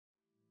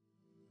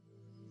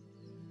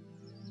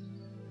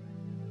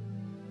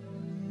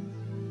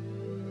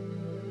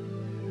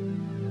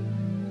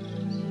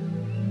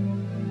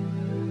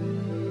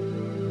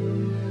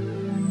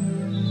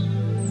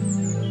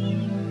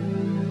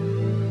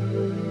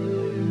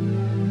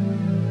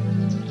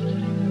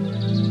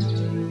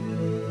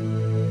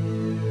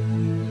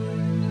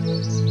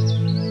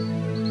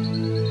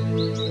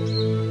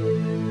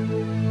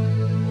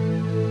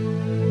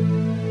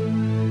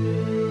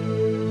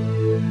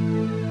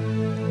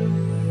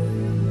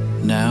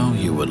Now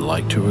you would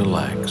like to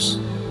relax.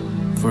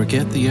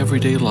 Forget the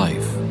everyday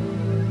life.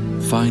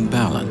 Find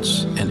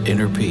balance and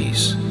inner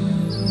peace.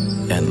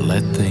 And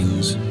let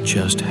things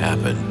just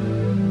happen.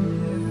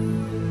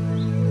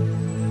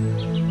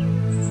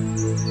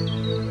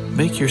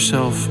 Make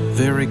yourself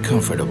very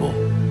comfortable.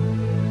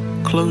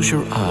 Close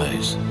your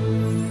eyes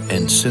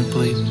and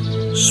simply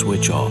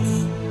switch off.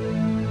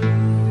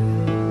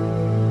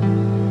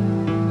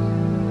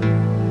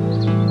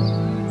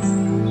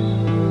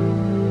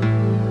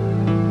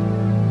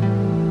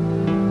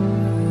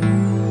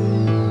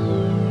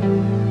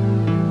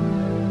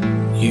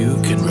 You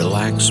can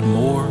relax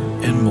more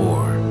and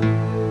more,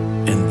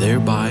 and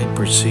thereby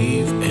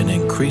perceive an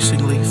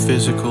increasingly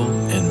physical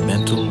and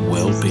mental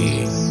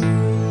well-being,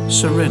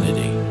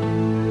 serenity,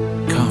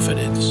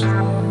 confidence,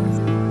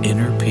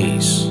 inner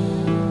peace.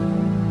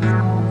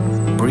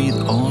 Breathe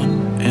on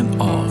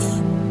and off,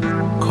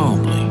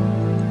 calmly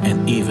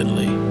and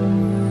evenly,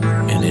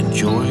 and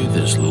enjoy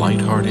this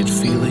lighthearted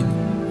feeling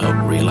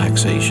of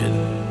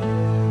relaxation.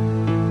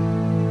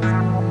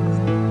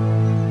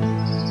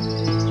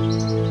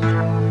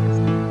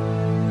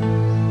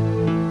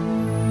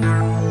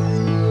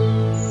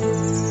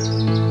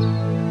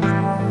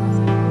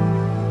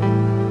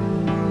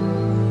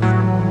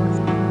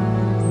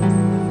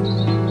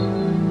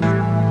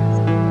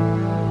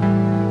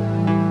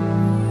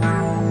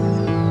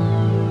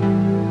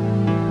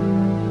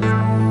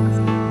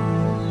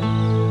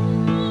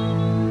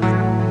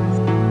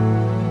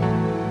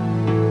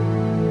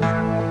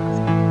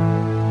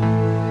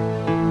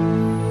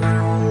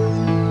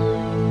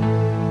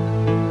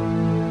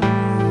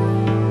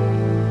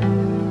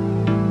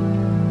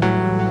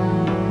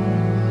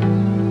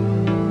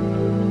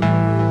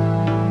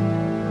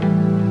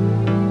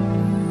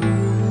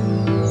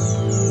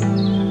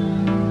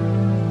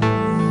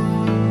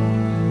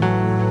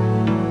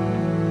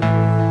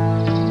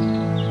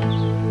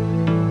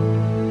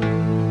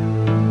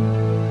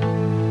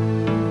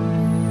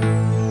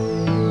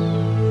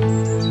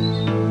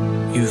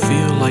 You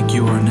feel like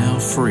you are now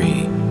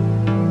free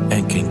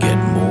and can get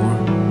more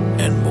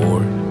and more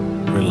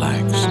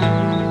relaxed.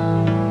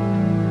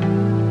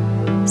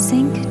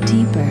 Sink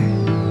deeper.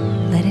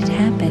 Let it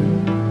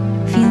happen.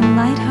 Feel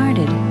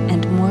lighthearted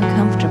and more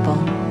comfortable.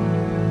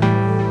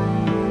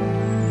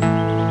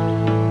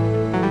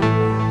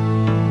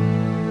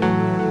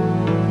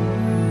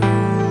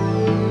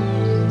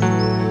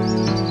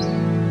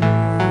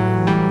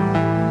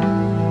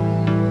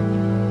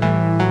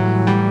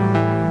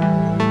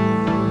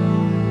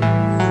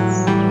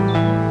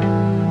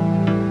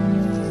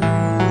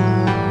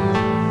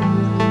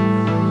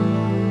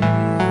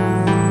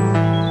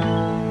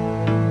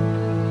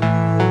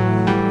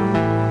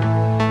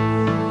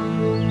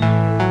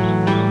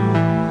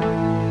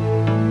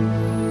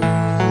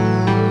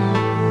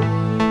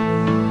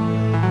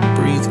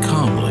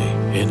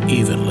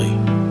 Evenly,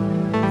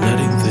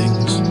 letting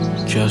things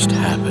just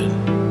happen.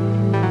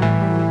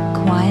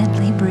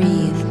 Quietly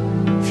breathe.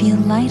 Feel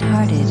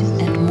lighthearted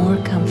and more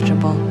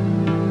comfortable.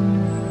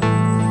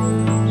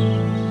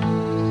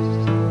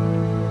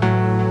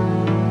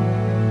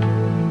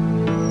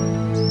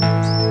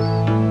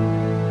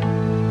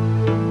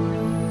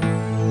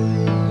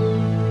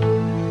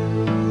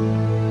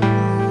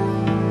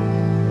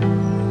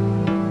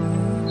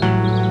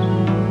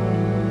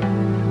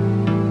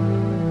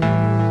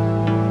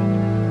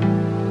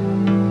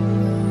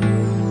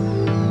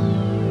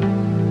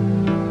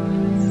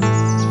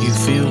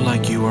 Feel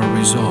like you are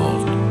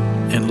resolved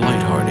and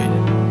lighthearted.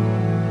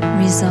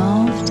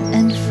 Resolved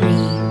and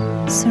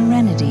free.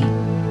 Serenity.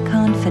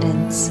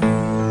 Confidence.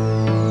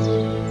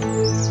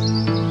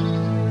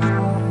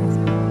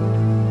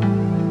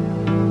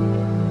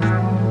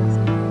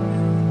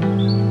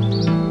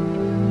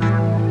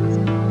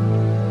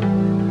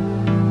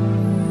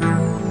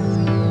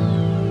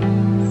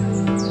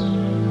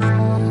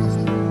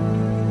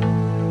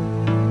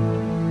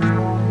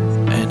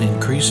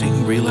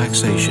 Increasing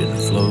relaxation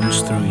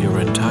flows through your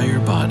entire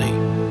body.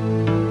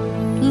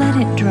 Let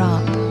it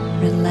drop,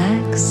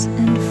 relax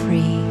and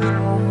free.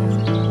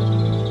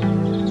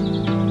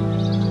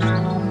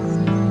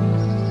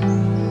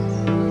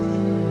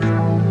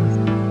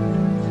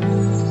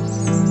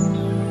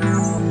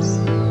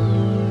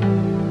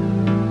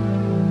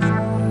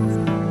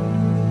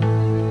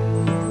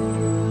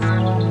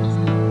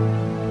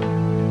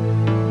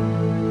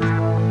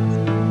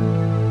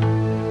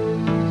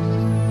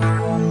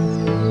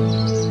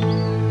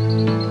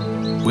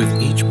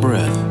 With each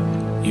breath,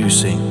 you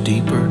sink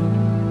deeper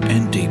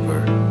and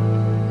deeper.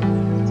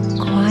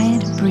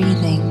 Quiet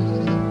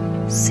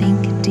breathing.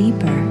 Sink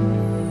deeper.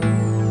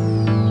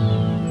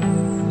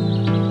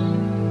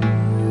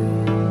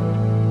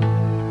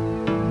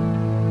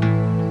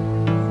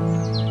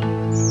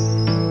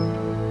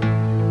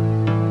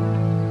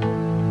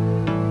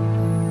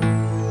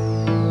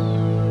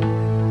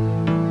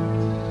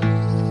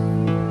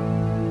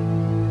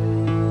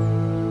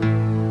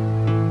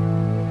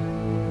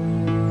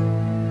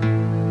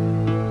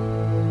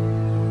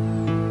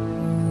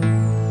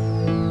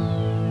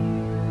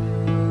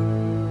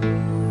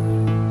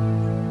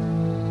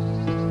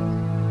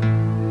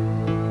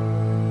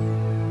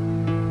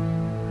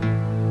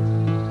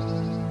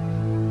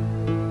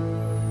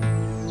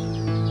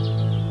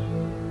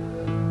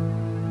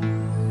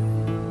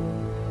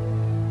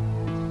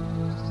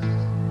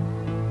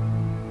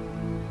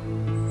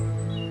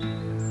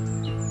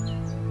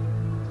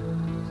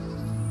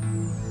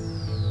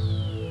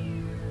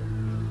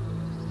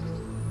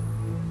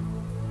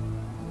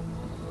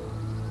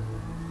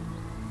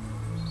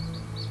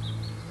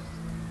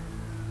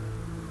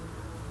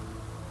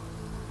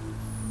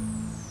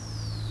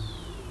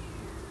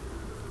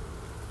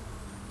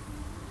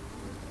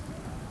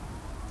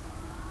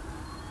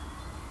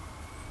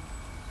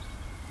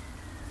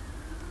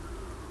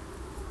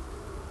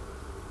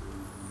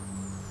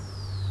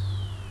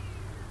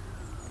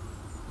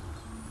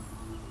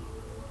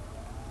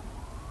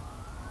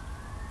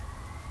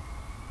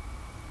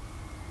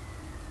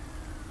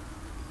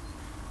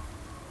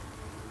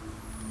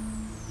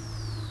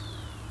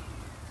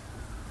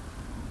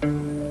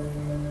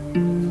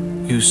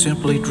 You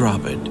simply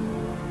drop it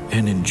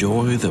and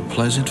enjoy the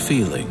pleasant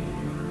feeling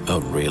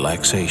of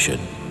relaxation.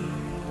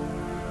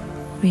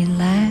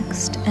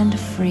 Relaxed and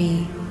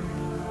free,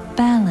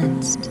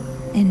 balanced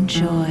in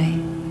joy.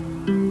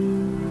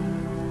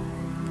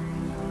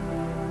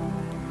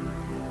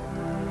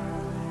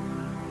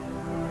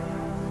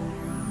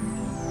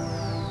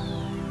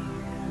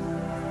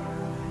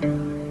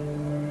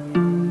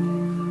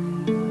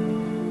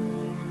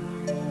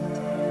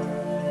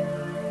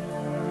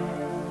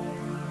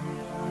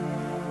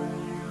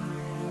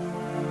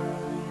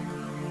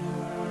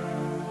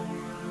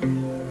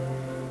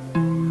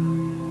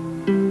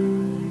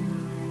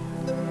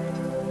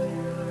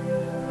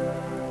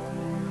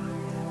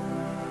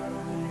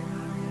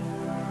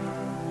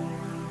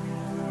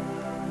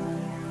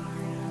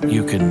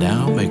 You can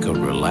now make a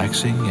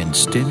relaxing and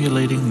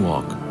stimulating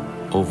walk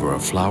over a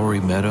flowery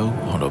meadow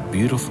on a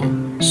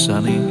beautiful,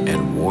 sunny,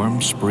 and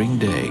warm spring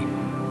day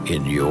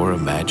in your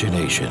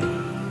imagination.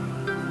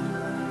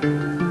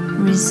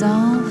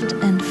 Resolved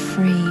and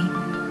free,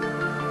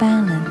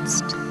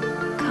 balanced,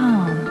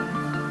 calm.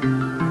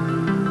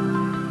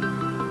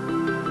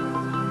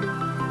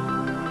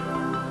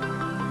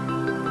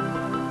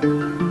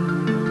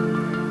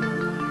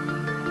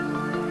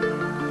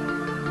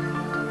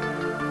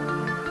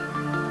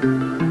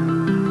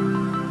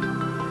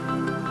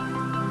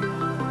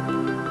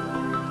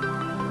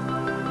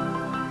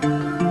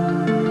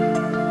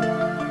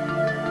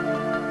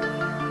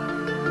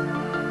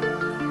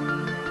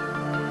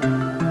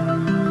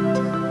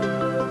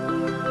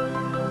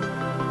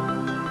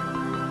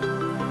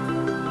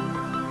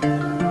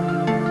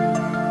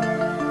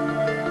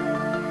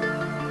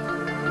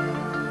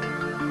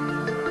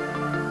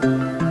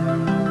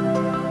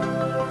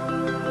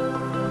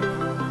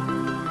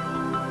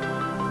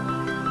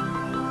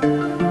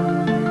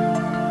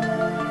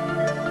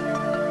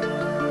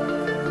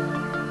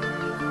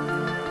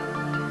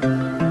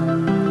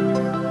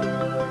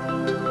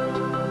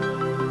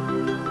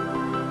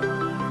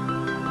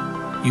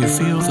 You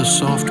feel the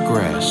soft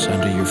grass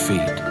under your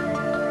feet.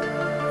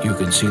 You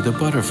can see the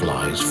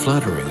butterflies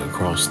fluttering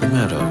across the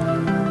meadow.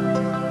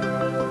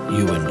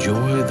 You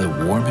enjoy the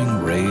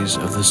warming rays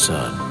of the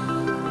sun.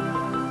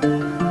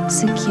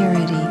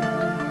 Security,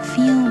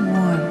 feel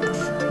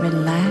warmth,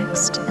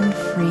 relaxed and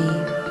free.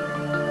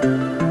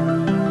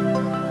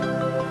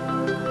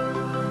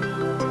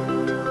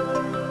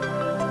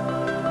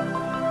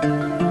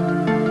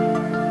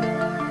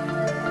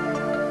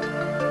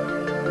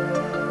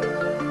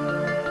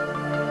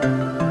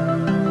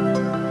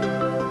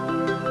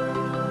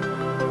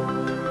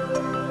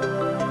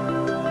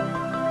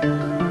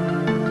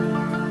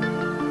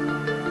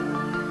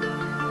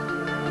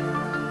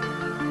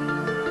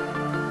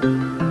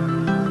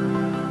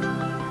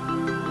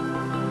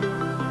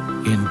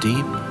 In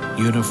deep,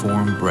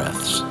 uniform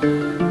breaths,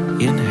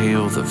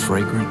 inhale the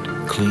fragrant,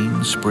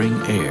 clean spring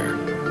air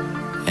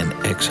and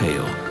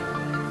exhale.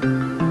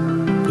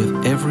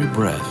 With every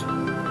breath,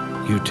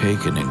 you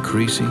take an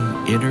increasing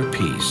inner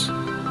peace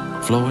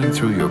flowing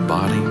through your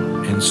body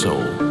and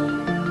soul.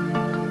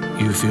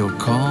 You feel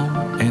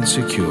calm and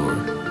secure,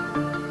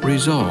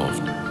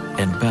 resolved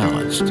and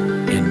balanced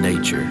in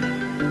nature.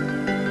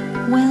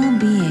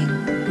 Well-being,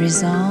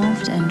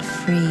 resolved and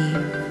free,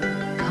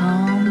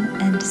 calm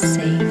and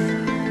safe.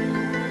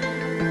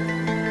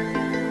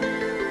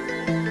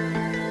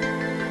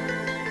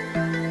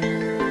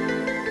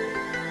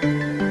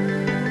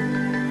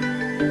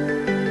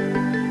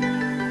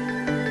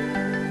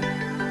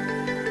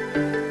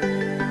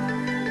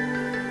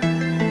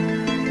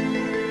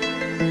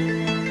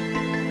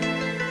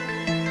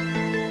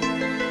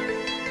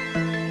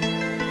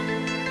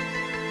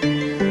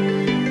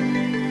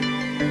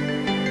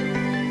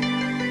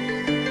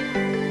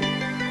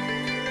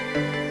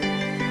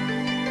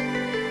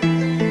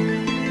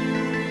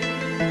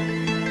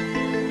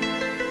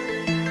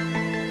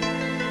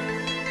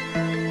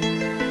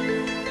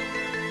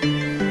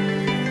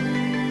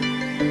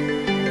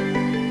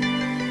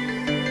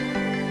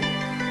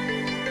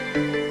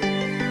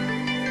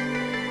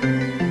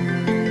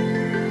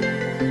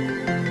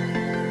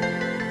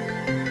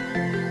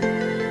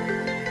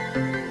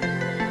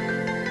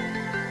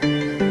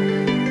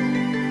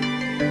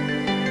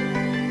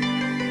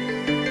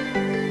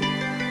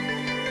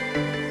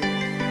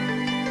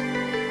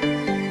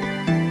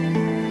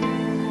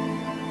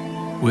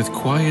 With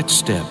quiet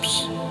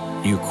steps,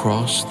 you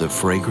cross the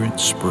fragrant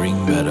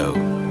spring meadow.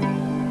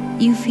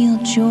 You feel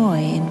joy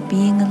in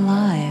being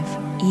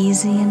alive,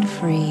 easy and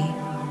free.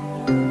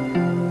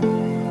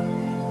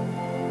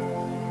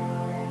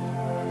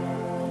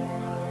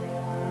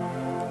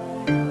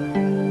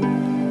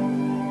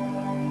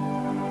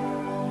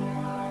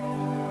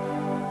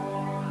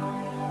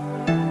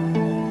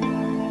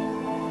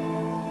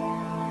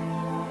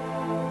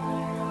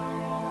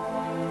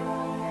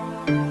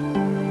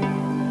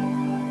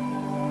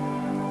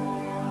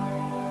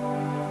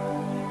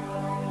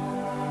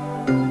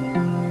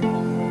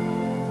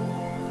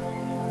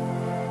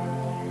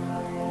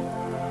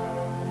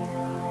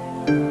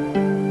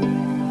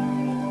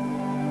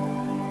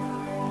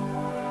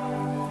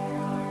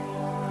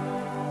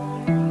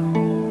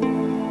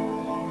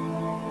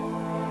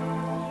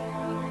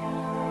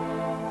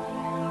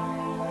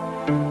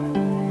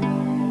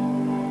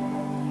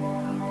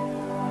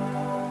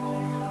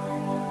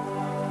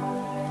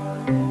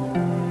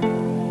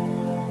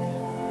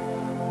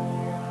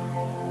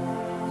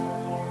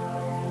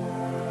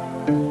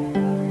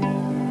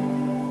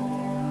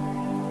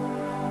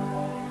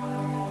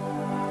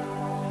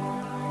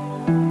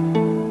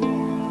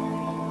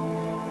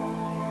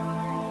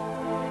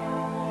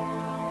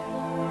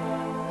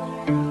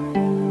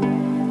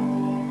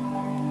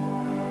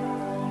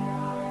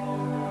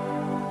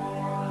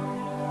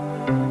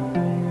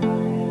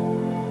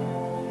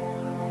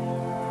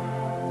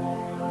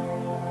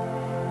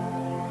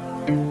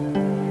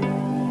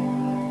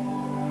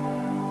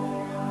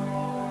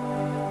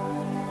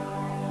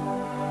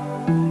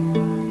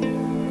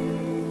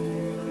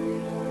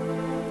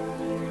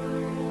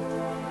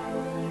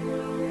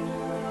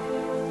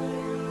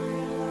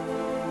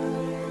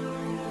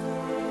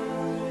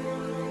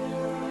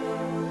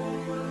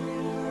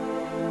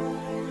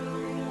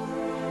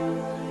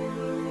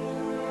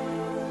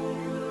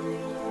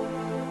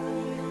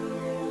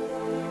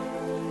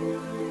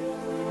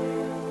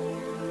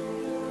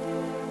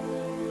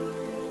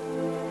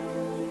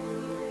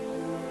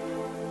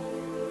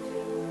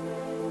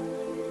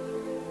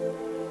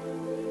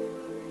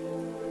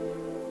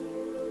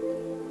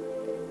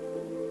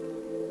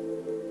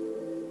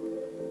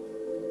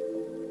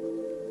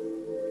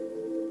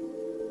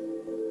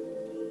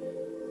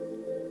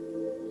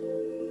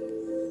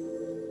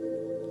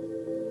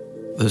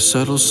 The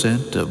subtle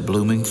scent of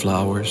blooming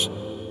flowers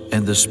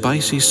and the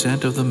spicy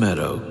scent of the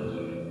meadow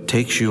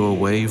takes you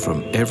away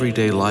from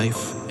everyday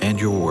life and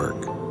your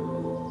work.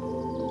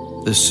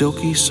 The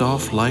silky,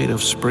 soft light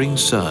of spring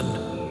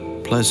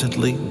sun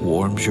pleasantly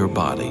warms your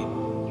body.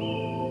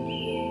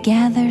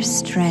 Gather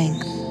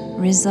strength,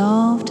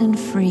 resolved and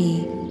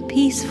free,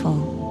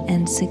 peaceful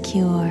and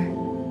secure.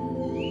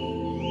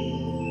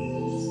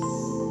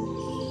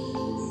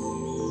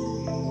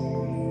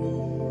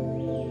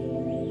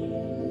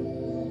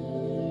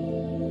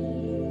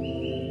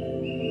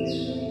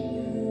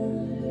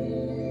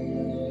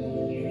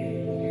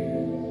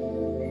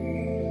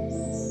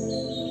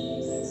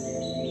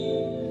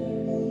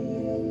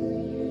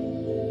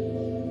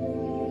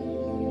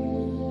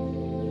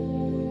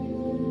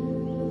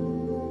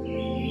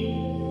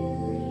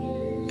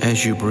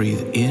 As you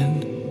breathe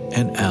in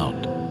and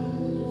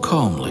out,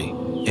 calmly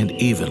and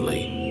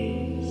evenly,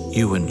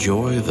 you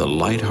enjoy the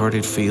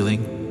lighthearted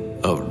feeling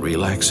of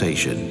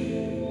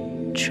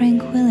relaxation.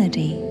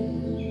 Tranquility.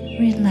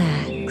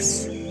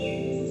 Relax.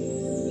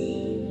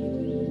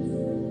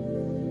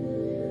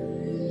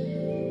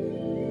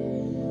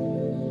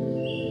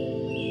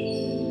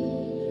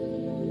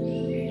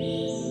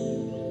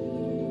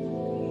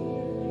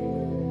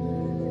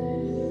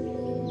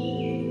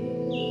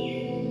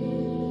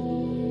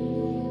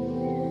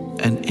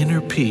 An inner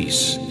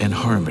peace and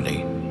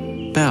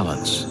harmony,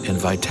 balance and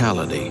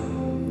vitality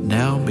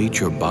now meet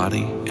your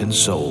body and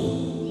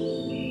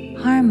soul.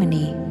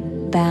 Harmony,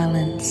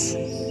 balance,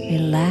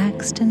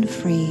 relaxed and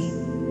free.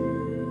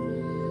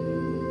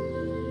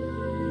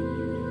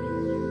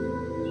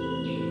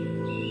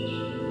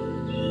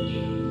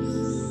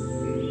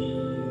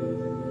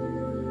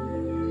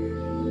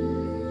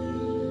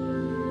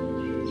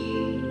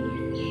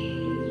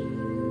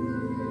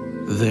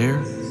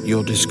 There,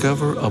 you'll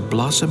discover a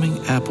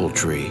blossoming apple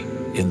tree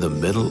in the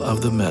middle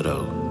of the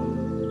meadow.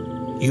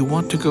 You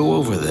want to go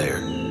over there,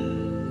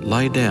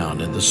 lie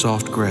down in the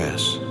soft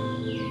grass,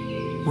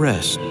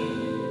 rest,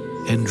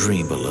 and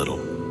dream a little.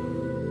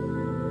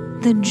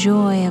 The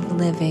joy of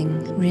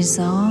living,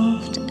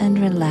 resolved and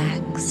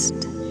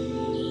relaxed.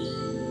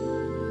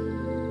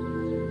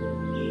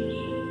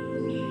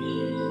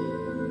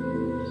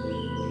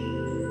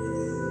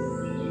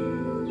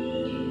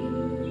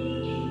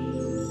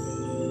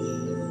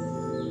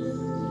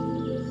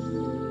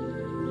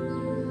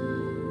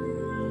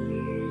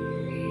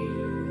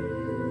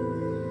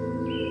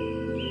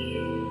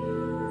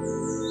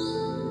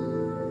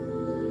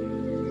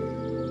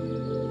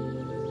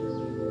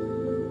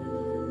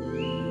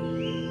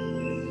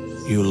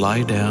 You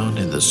lie down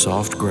in the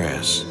soft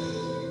grass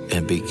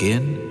and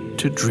begin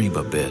to dream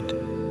a bit.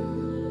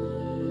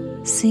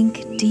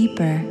 Sink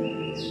deeper,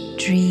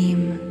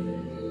 dream,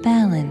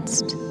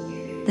 balanced,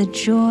 the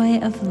joy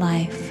of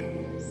life.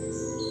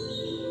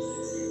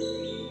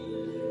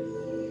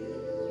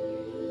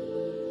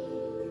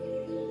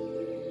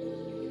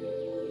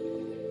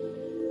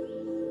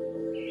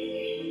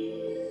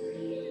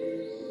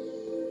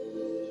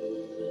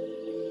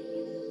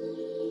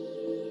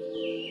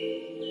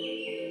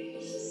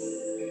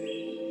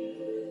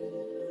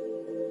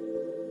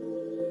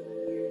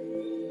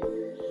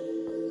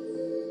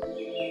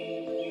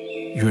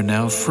 You're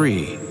now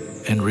free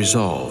and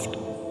resolved,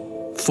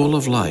 full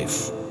of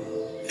life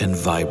and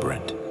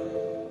vibrant.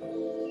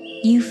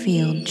 You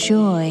feel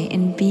joy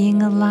in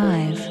being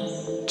alive,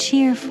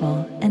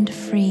 cheerful and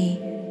free.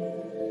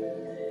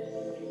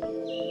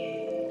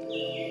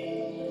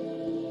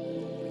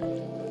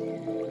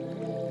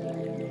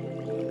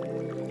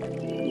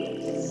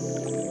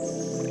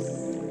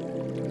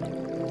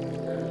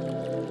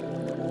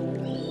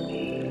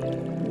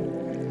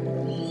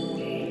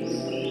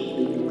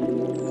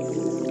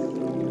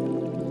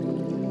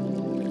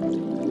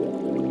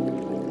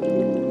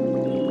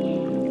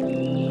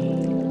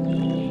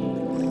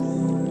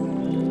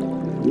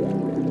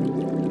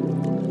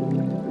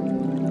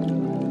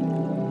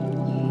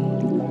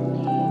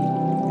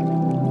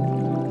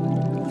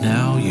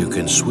 Now you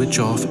can switch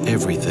off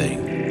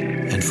everything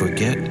and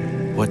forget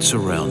what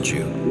surrounds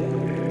you.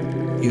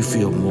 You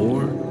feel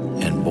more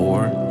and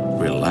more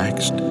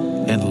relaxed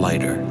and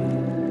lighter.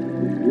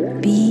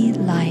 Be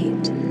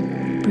light.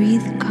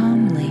 Breathe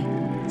calmly,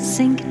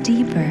 Sink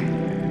deeper.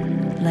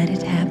 Let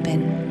it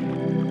happen.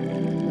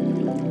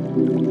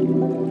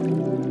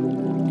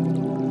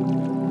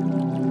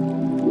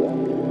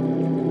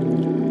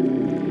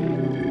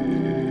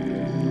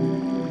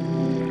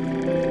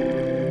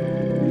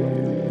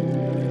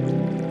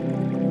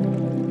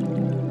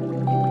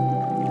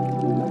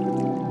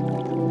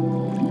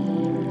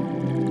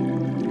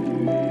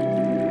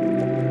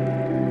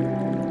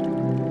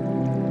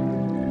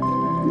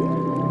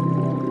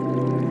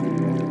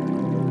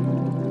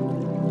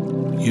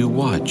 You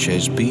watch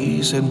as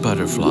bees and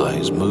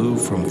butterflies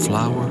move from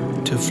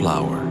flower to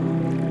flower,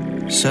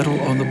 settle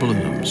on the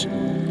blooms,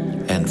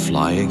 and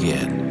fly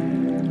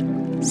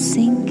again.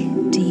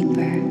 Sink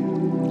deeper.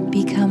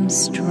 Become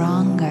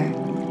stronger,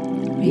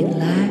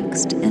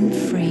 relaxed and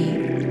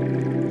free.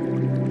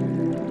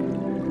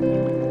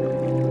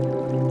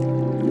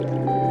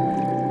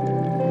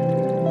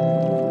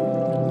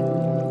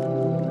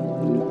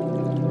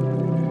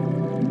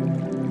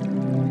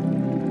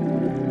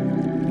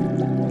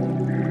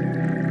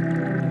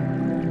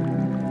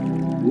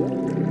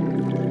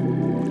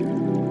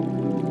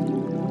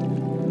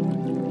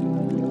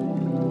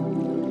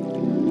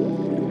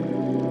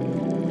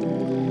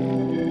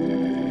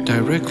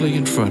 Directly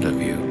in front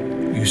of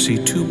you, you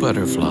see two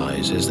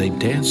butterflies as they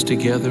dance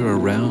together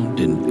around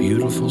in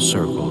beautiful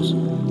circles.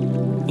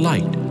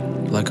 Light,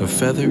 like a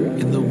feather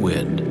in the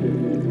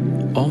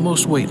wind,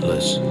 almost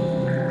weightless,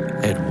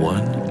 at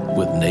one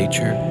with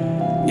nature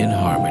in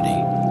harmony.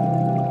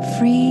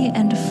 Free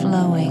and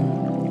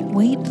flowing,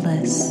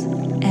 weightless,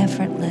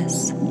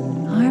 effortless,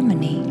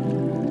 harmony.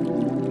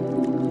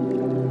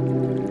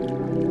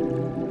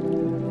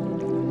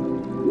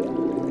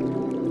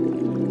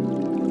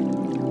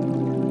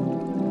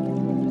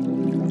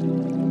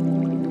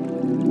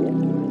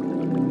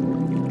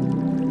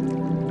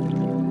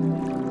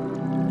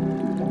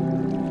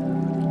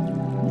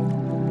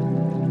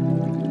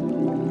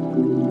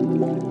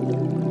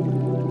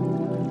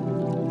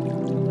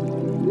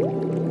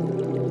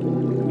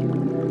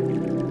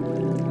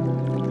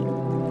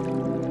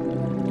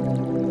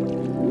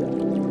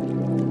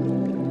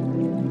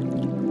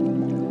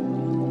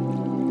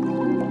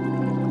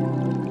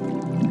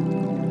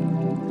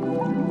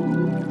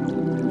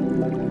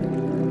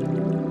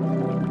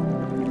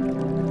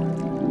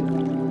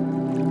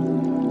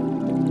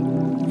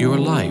 Your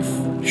life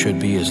should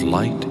be as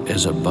light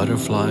as a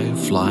butterfly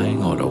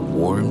flying on a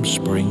warm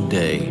spring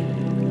day.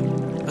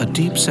 A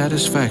deep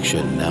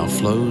satisfaction now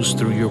flows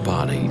through your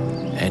body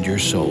and your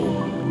soul.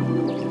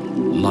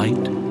 Light,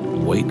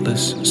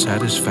 weightless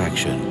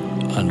satisfaction.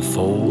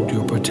 Unfold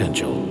your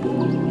potential.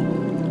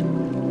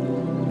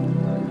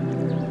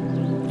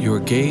 Your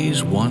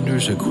gaze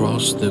wanders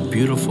across the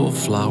beautiful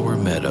flower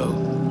meadow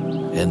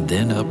and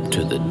then up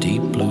to the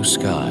deep blue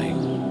sky.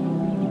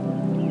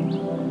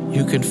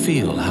 You can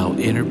feel how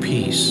inner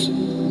peace,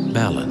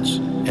 balance,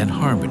 and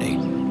harmony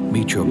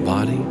meet your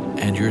body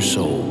and your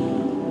soul.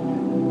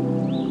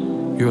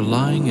 You're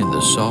lying in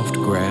the soft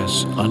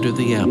grass under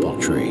the apple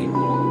tree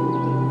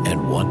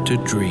and want to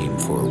dream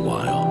for a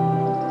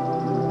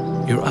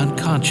while. Your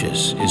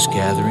unconscious is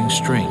gathering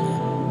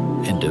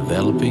strength and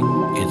developing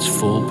its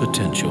full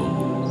potential.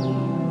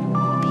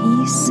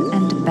 Peace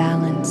and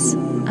balance.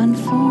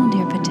 Unfold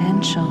your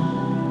potential.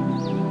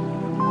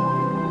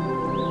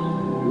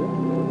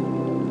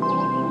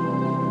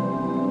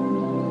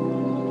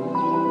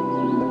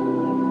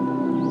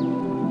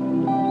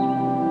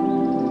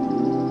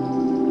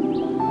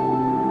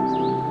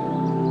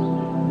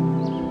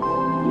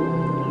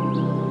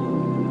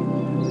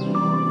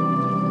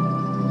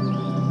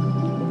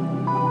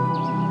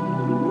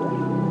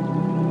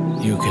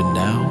 You can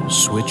now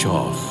switch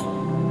off,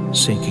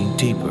 sinking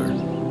deeper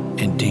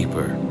and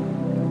deeper,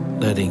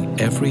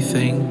 letting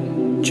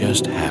everything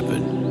just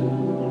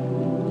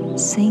happen.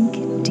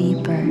 Sink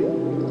deeper.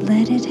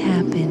 Let it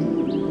happen.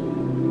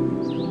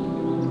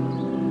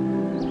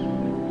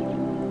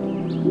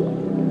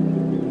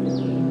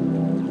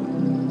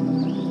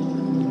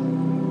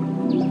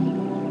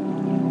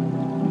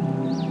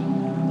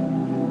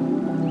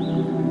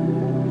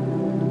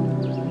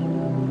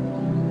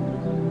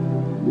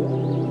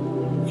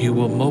 You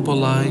will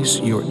mobilize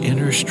your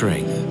inner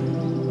strength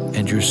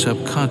and your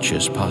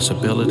subconscious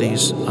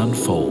possibilities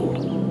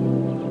unfold.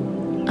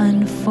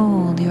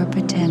 Unfold your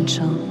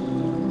potential.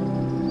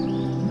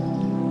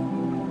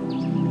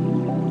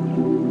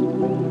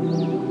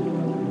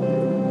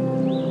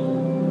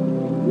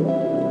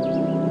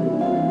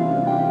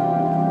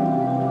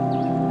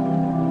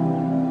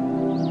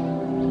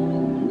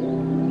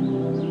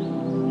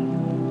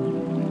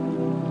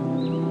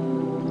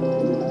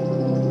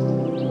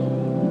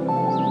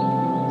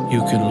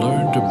 You can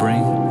learn to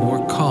bring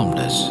more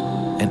calmness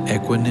and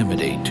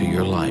equanimity to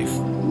your life.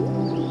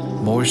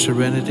 More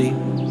serenity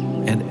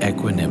and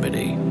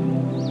equanimity.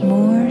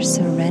 More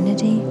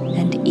serenity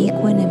and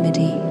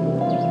equanimity.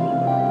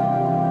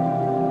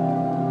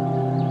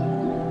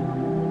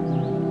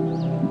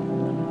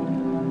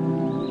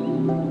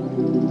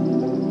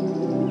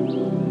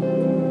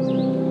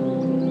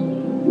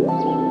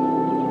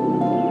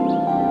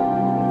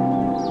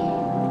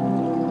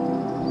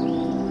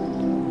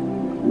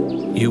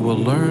 You will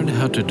learn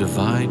how to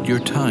divide your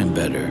time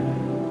better,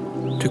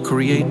 to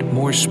create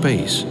more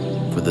space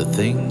for the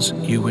things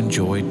you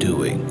enjoy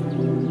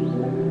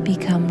doing.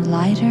 Become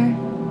lighter,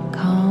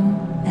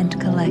 calm, and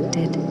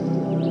collected.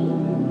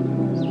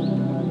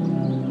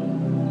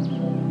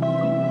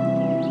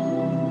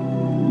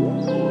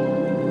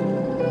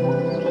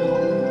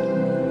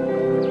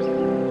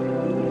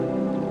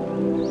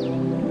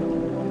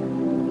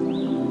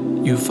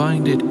 You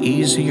find it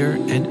easier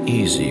and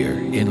easier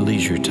in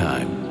leisure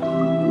time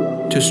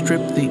to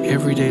strip the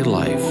everyday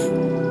life,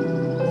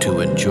 to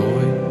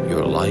enjoy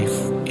your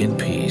life in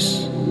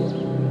peace.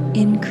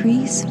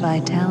 Increase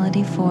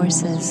vitality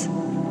forces.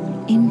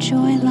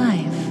 Enjoy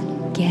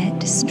life.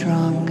 Get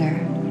stronger.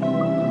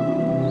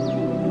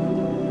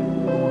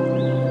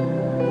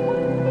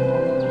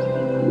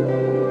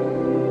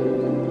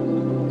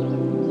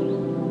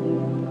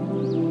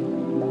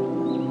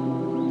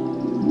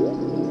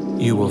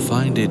 You will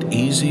find it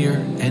easier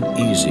and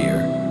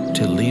easier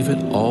to leave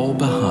it all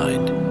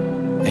behind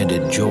and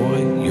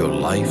enjoy your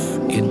life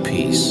in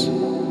peace.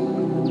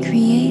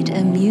 Create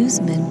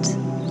amusement,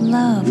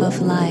 love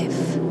of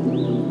life.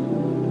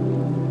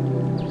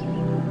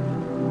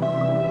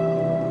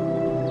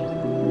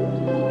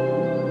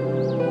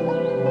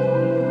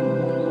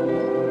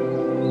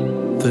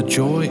 The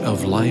joy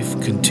of life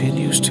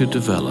continues to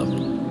develop.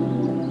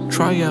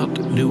 Try out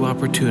new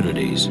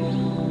opportunities,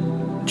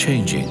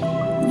 changing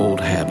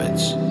old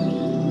habits.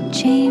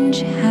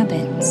 Change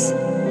habits.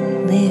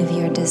 Live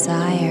your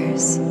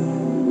desires.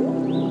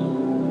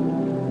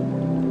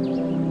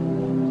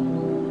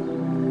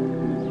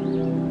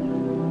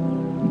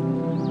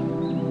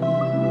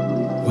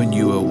 When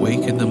you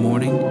awake in the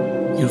morning,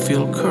 you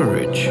feel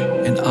courage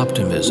and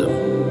optimism,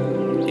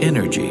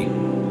 energy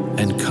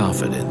and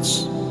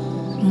confidence.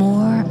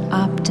 More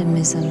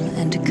optimism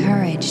and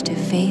courage to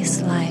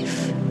face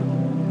life.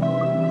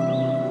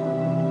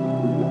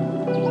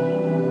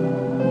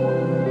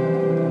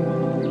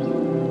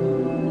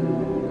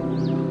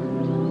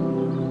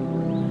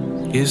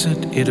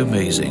 Isn't it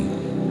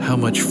amazing how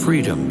much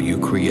freedom you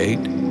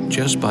create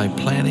just by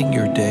planning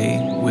your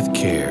day with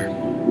care?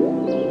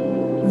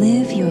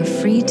 Live your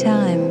free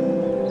time.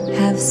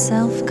 Have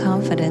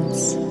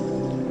self-confidence.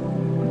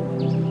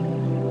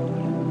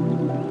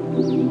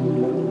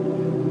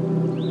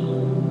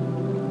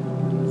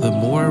 The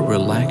more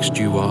relaxed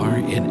you are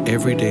in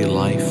everyday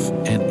life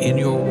and in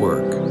your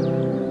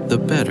work, the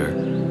better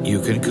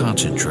you can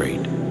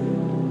concentrate.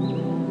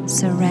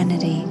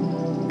 Serenity.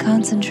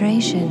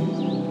 Concentration.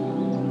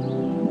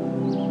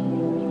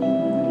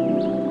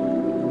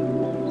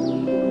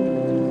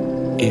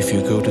 If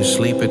you go to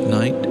sleep at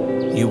night,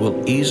 you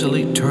will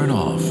easily turn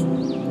off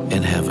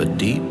and have a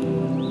deep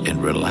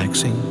and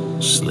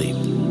relaxing sleep.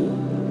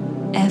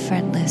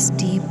 Effortless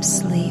deep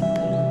sleep.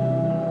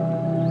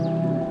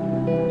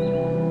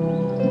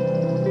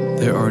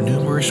 There are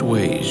numerous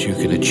ways you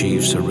can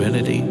achieve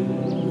serenity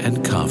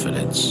and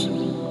confidence.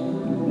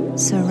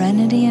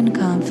 Serenity and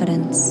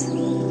confidence.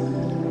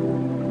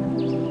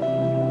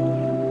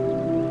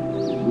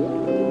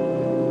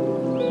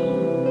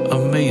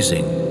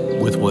 Amazing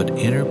with what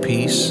inner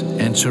peace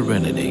and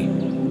serenity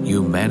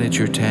you manage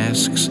your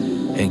tasks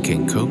and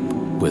can cope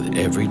with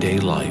everyday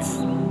life.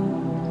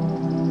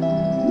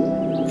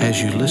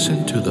 As you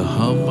listen to the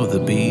hum of the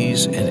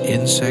bees and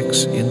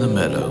insects in the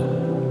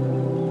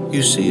meadow,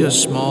 you see a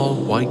small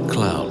white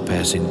cloud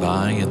passing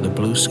by in the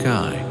blue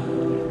sky,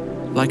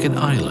 like an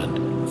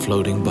island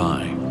floating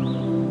by.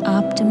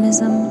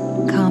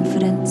 Optimism,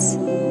 confidence,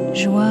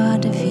 joie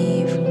de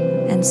vivre,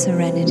 and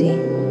serenity.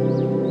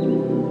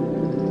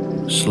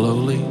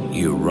 Slowly,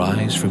 you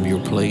rise from your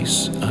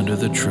place under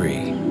the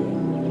tree,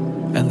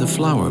 and the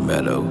flower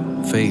meadow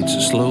fades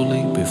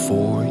slowly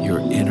before your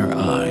inner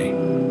eye.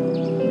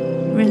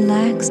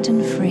 Relaxed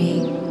and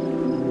free.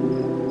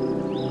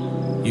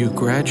 You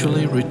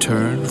gradually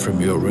return from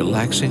your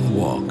relaxing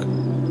walk.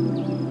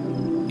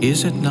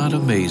 Is it not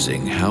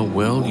amazing how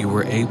well you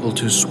were able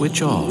to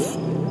switch off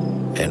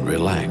and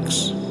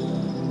relax?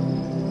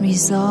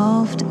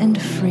 Resolved and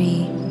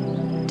free.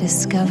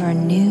 Discover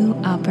new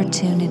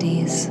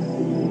opportunities.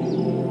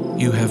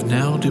 You have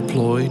now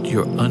deployed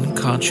your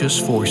unconscious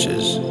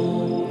forces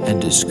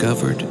and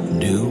discovered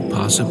new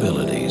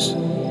possibilities.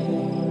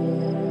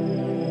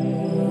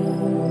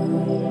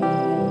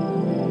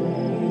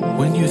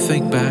 When you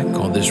think back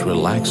on this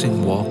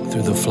relaxing walk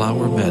through the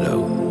flower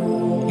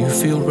meadow, you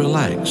feel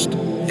relaxed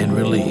and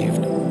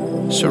relieved,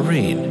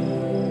 serene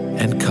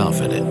and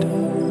confident.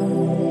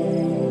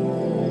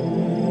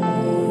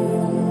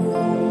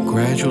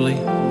 Gradually,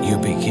 you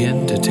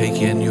begin to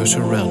take in your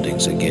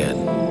surroundings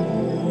again.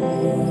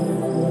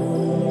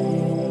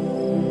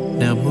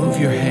 Now move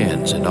your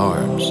hands and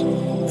arms,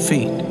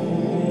 feet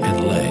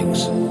and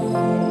legs.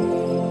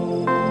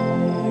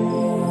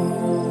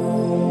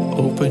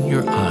 Open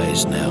your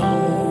eyes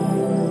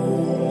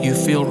now. You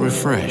feel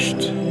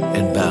refreshed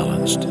and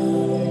balanced,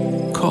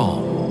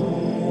 calm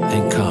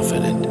and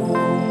confident.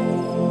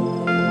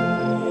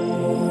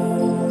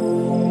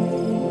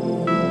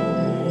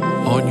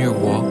 On your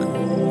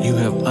walk, You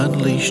have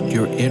unleashed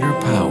your inner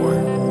power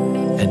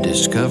and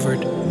discovered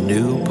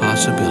new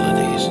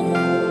possibilities.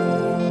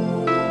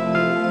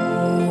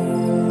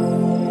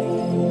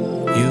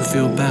 You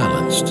feel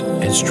balanced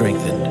and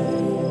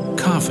strengthened,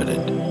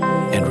 confident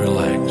and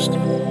relaxed,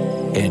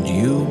 and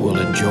you will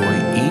enjoy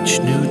each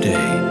new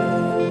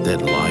day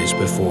that lies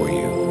before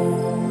you.